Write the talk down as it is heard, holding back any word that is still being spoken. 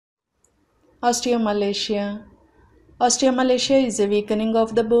Osteomalacia. Osteomalacia is a weakening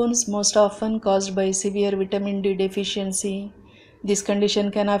of the bones, most often caused by severe vitamin D deficiency. This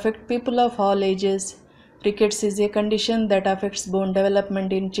condition can affect people of all ages. Rickets is a condition that affects bone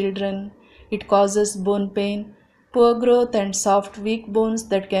development in children. It causes bone pain, poor growth, and soft, weak bones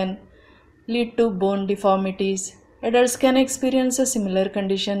that can lead to bone deformities. Adults can experience a similar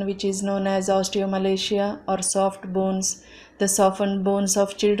condition which is known as osteomalacia or soft bones. The softened bones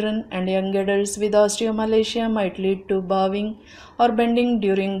of children and young adults with osteomalacia might lead to bowing or bending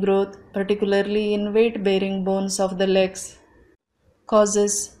during growth, particularly in weight-bearing bones of the legs.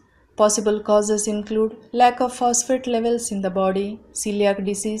 Causes. Possible causes include lack of phosphate levels in the body, celiac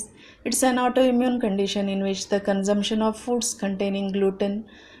disease. It's an autoimmune condition in which the consumption of foods containing gluten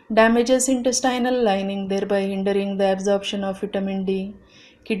damages intestinal lining, thereby hindering the absorption of vitamin D.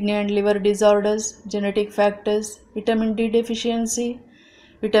 Kidney and liver disorders, genetic factors, vitamin D deficiency.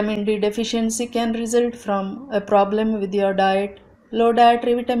 Vitamin D deficiency can result from a problem with your diet. Low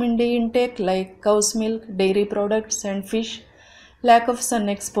dietary vitamin D intake like cow's milk, dairy products, and fish. Lack of sun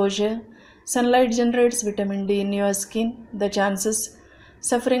exposure. Sunlight generates vitamin D in your skin. The chances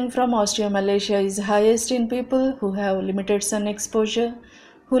suffering from osteomalacia is highest in people who have limited sun exposure,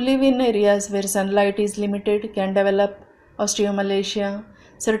 who live in areas where sunlight is limited can develop osteomalacia.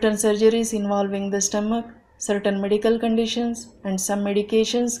 Certain surgeries involving the stomach, certain medical conditions, and some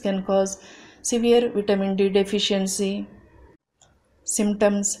medications can cause severe vitamin D deficiency.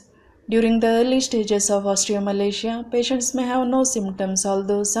 Symptoms. During the early stages of osteomalacia, patients may have no symptoms,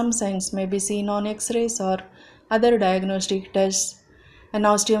 although some signs may be seen on X-rays or other diagnostic tests. An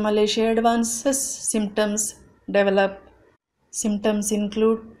osteomalacia advances, symptoms develop. Symptoms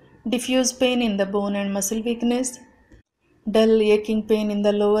include diffuse pain in the bone and muscle weakness, dull aching pain in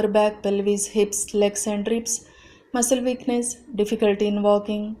the lower back, pelvis, hips, legs and ribs, muscle weakness, difficulty in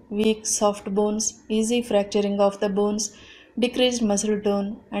walking, weak, soft bones, easy fracturing of the bones, decreased muscle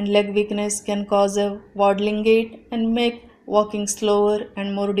tone, and leg weakness can cause a waddling gait and make walking slower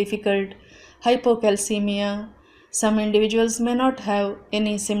and more difficult. Hypocalcemia. Some individuals may not have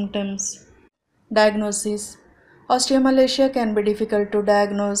any symptoms. Diagnosis. Osteomalacia can be difficult to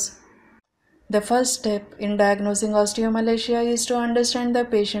diagnose. The first step in diagnosing osteomalacia is to understand the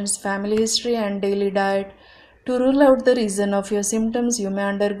patient's family history and daily diet. To rule out the reason of your symptoms, you may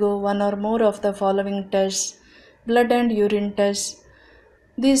undergo one or more of the following tests. Blood and urine tests.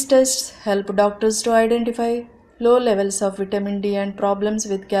 These tests help doctors to identify low levels of vitamin D and problems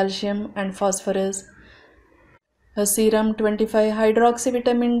with calcium and phosphorus. A serum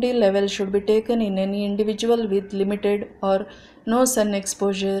 25-hydroxyvitamin D level should be taken in any individual with limited or no sun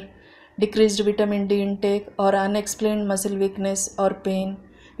exposure, decreased vitamin D intake, or unexplained muscle weakness or pain.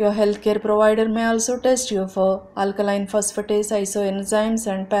 Your healthcare provider may also test you for alkaline phosphatase isoenzymes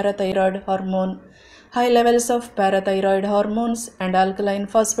and parathyroid hormone. High levels of parathyroid hormones and alkaline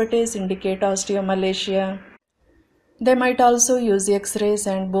phosphatase indicate osteomalacia. They might also use X-rays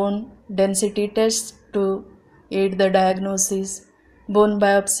and bone density tests to aid the diagnosis. Bone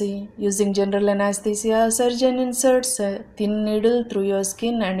biopsy. Using general anesthesia, a surgeon inserts a thin needle through your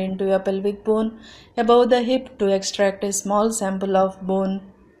skin and into your pelvic bone above the hip to extract a small sample of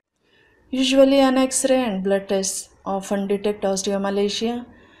bone. Usually an X-ray and blood tests often detect osteomalacia.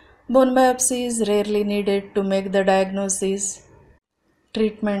 Bone biopsy is rarely needed to make the diagnosis.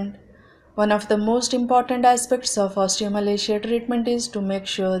 Treatment. One of the most important aspects of osteomalacia treatment is to make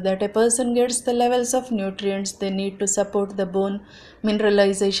sure that a person gets the levels of nutrients they need to support the bone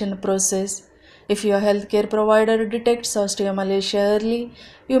mineralization process. If your healthcare provider detects osteomalacia early,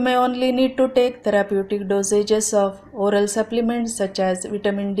 you may only need to take therapeutic dosages of oral supplements such as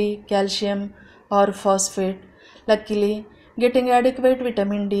vitamin D, calcium, or phosphate. Luckily, getting adequate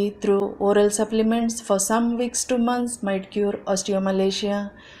vitamin D through oral supplements for some weeks to months might cure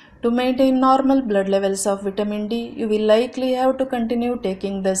osteomalacia. To maintain normal blood levels of vitamin D, you will likely have to continue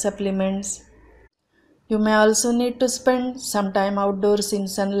taking the supplements. You may also need to spend some time outdoors in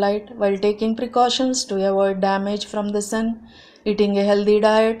sunlight while taking precautions to avoid damage from the sun, eating a healthy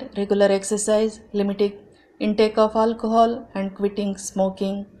diet, regular exercise, limiting intake of alcohol, and quitting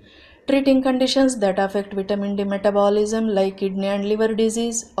smoking. Treating conditions that affect vitamin D metabolism like kidney and liver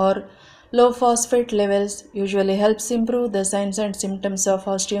disease or low phosphate levels usually helps improve the signs and symptoms of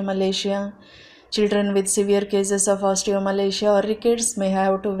osteomalacia. Children with severe cases of osteomalacia or rickets may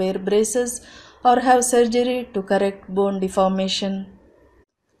have to wear braces or have surgery to correct bone deformation.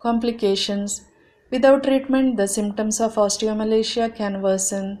 Complications. Without treatment, the symptoms of osteomalacia can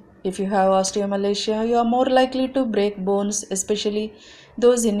worsen. If you have osteomalacia, you are more likely to break bones, especially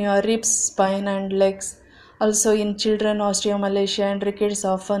those in your ribs, spine, and legs. Also, in children, osteomalacia and rickets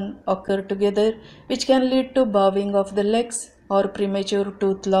often occur together, which can lead to bowing of the legs or premature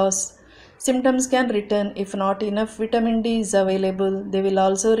tooth loss. Symptoms can return if not enough vitamin D is available. They will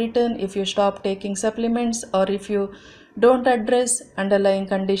also return if you stop taking supplements or if you don't address underlying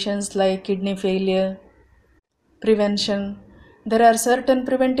conditions like kidney failure. Prevention. There are certain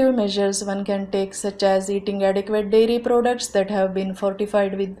preventive measures one can take, such as eating adequate dairy products that have been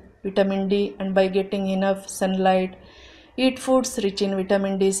fortified with vitamin D and by getting enough sunlight. Eat foods rich in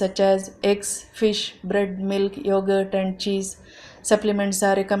vitamin D, such as eggs, fish, bread, milk, yogurt, and cheese. Supplements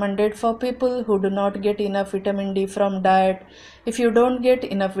are recommended for people who do not get enough vitamin D from diet. If you don't get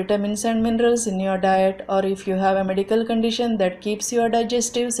enough vitamins and minerals in your diet, or if you have a medical condition that keeps your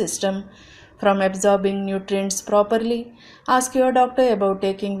digestive system from absorbing nutrients properly, ask your doctor about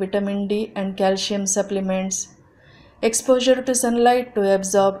taking vitamin D and calcium supplements. Exposure to sunlight to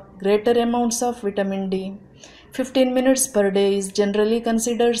absorb greater amounts of vitamin D. 15 minutes per day is generally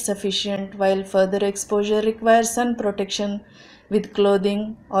considered sufficient, while further exposure requires sun protection with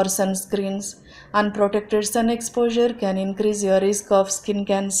clothing or sunscreens. Unprotected sun exposure can increase your risk of skin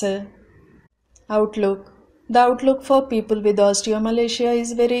cancer. Outlook. The outlook for people with osteomalacia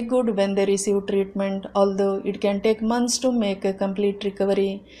is very good when they receive treatment, although it can take months to make a complete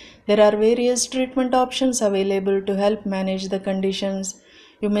recovery. There are various treatment options available to help manage the conditions.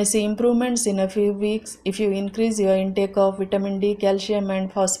 You may see improvements in a few weeks if you increase your intake of vitamin D, calcium, and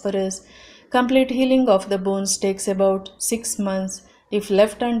phosphorus. Complete healing of the bones takes about 6 months. If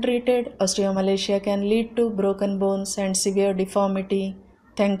left untreated, osteomalacia can lead to broken bones and severe deformity.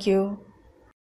 Thank you.